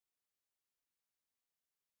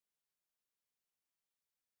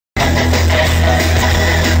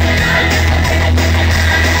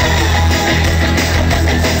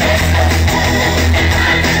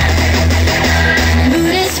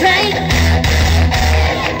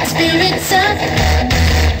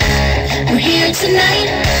tonight,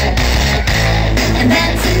 and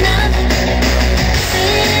that's enough.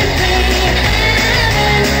 Simply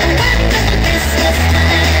having a wonderful Christmas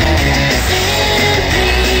time.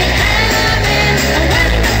 Simply having a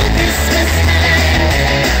wonderful Christmas time.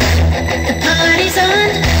 The party's on,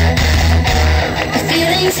 the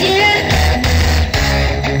feeling's here.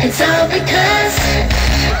 It's all because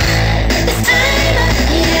this time of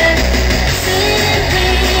year. Simply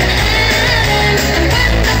having a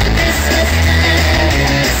wonderful Christmas time.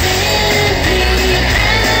 Simply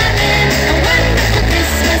having a wonderful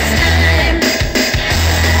Christmas time.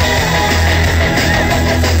 A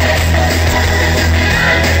wonderful Christmas time.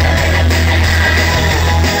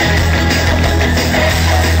 A wonderful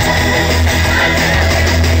Christmas time.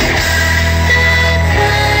 The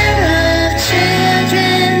choir of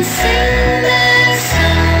children sing their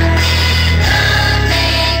song. Ding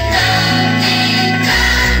dong, ding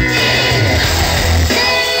dong, ding dong.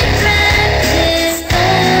 They practice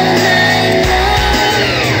all night long.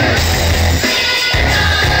 Ding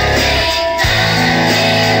dong, ding dong,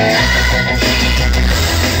 ding dong, ding dong.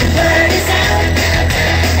 The word is out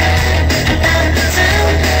about the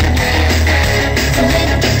town. So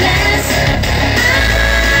lift your glass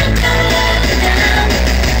and go down.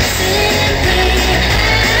 Simply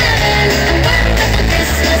having a wonderful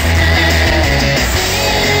Christmas time.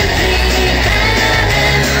 Simply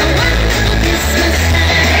having a wonderful Christmas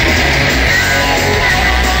time.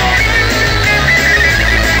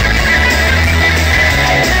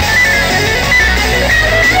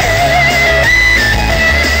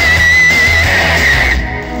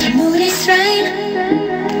 The mood is right,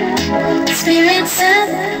 the spirit's up.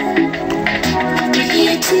 We're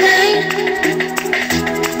here tonight,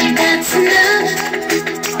 and that's enough.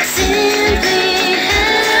 Simply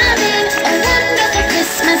having a wonderful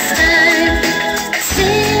Christmas time.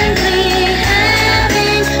 Simply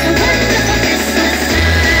having a wonderful Christmas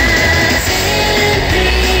time. Simply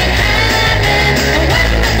having a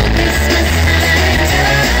wonderful Christmas time.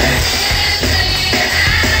 Simply having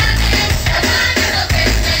a wonderful Christmas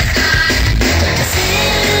time.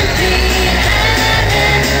 Simply having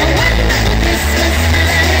a wonderful Christmas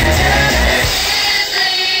time.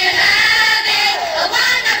 Simply having a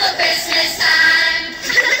wonderful Christmas time.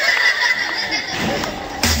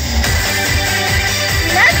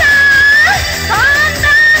 皆さん、こんば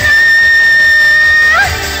んは。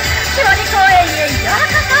しぼり公園へよう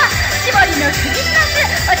こそ。しぼりのクリスマス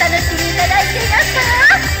お楽しみいただいていますか？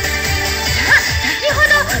さあ、先ほ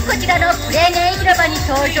どこちらのプレーネ広場に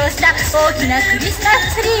登場した大きなクリスマ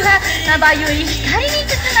スツリーはまばゆい光に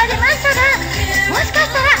包まれましたが、もしか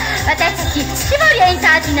したら私たちしぼりエン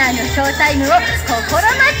ターティナーのショータイムを心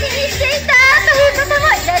待ちにしていたという方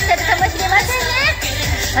もいらっしゃるかもしれませんね。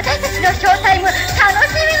私たちのショータイム楽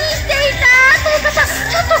しみにしていたという方、ち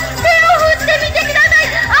ょっと手を振ってみてくださ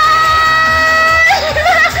い。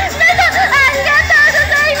皆さんありがとうご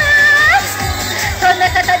ざいます。そんな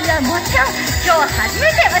方にはもちろん今日初め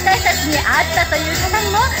て私たちに会ったという方に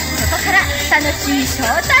もここから楽しいショー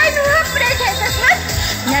タイムをプレゼントしま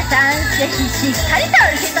す。皆さんぜひしっかりと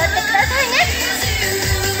受け取ってくださいね。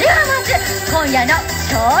ではまず今夜の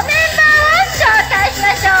ショーメンバーを紹介し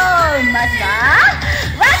ましょう。まずは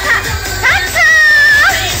若タッカ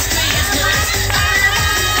ー、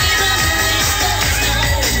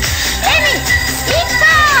エミ、イット、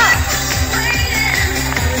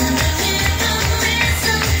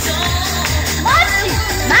モッチ、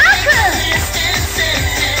マー君、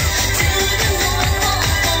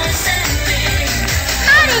マ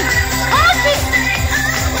リン、コーチ、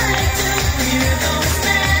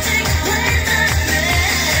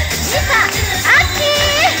リサ、アッキ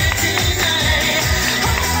ー、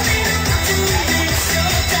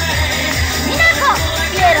ミナコ、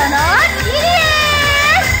ピエロのキリエ、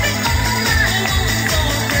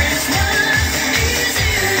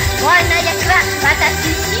ご案内役は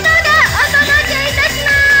私シノがお届けいたしま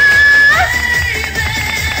す。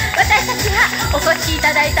私たちはお越しい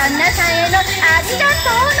ただいた皆さんへのありが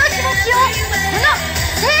とうの気持ちをこの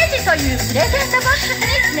ステージというプレゼントボックスに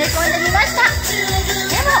詰め込んでみました。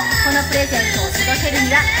でもこのプレゼントを届ける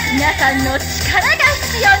には皆さんの力が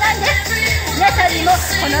必要なんです。皆さんにも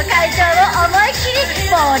この会場を思いっきり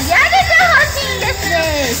盛り上げてほしいんです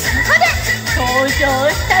ね。そこで登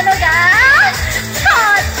場したのがこ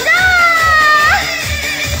ちら。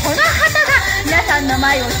この旗が皆さんの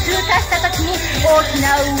前を通過した時に大き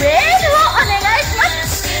なウェーブをお願いしま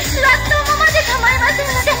す。座ったままで構いません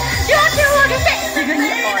ので両手を上げてすぐに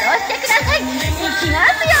下ろしてください。いきま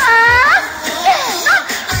すよ。せーの、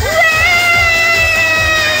ウェ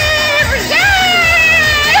ーブ、イエーイ。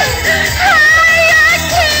はい、オッ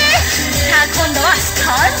ケー。さあ今度は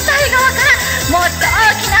反対側からも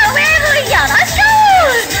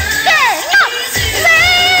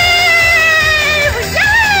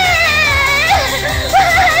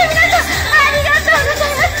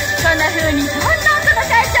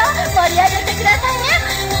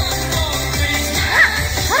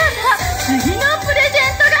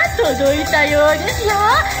ったようですよ。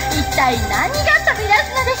一体何が飛び出す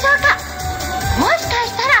のでしょうか。もしか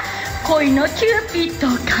したら恋のキューピッド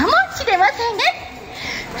かもしれませんね。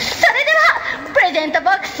それではプレゼントボ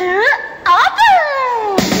ックスオープン。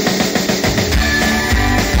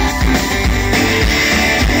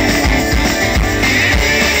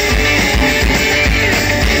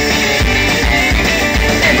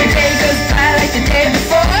The day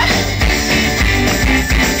before,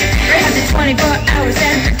 324 hours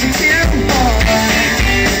and 52 more.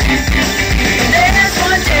 There's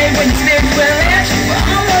one day when spirits will lift. We're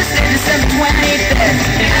almost there, December 25th.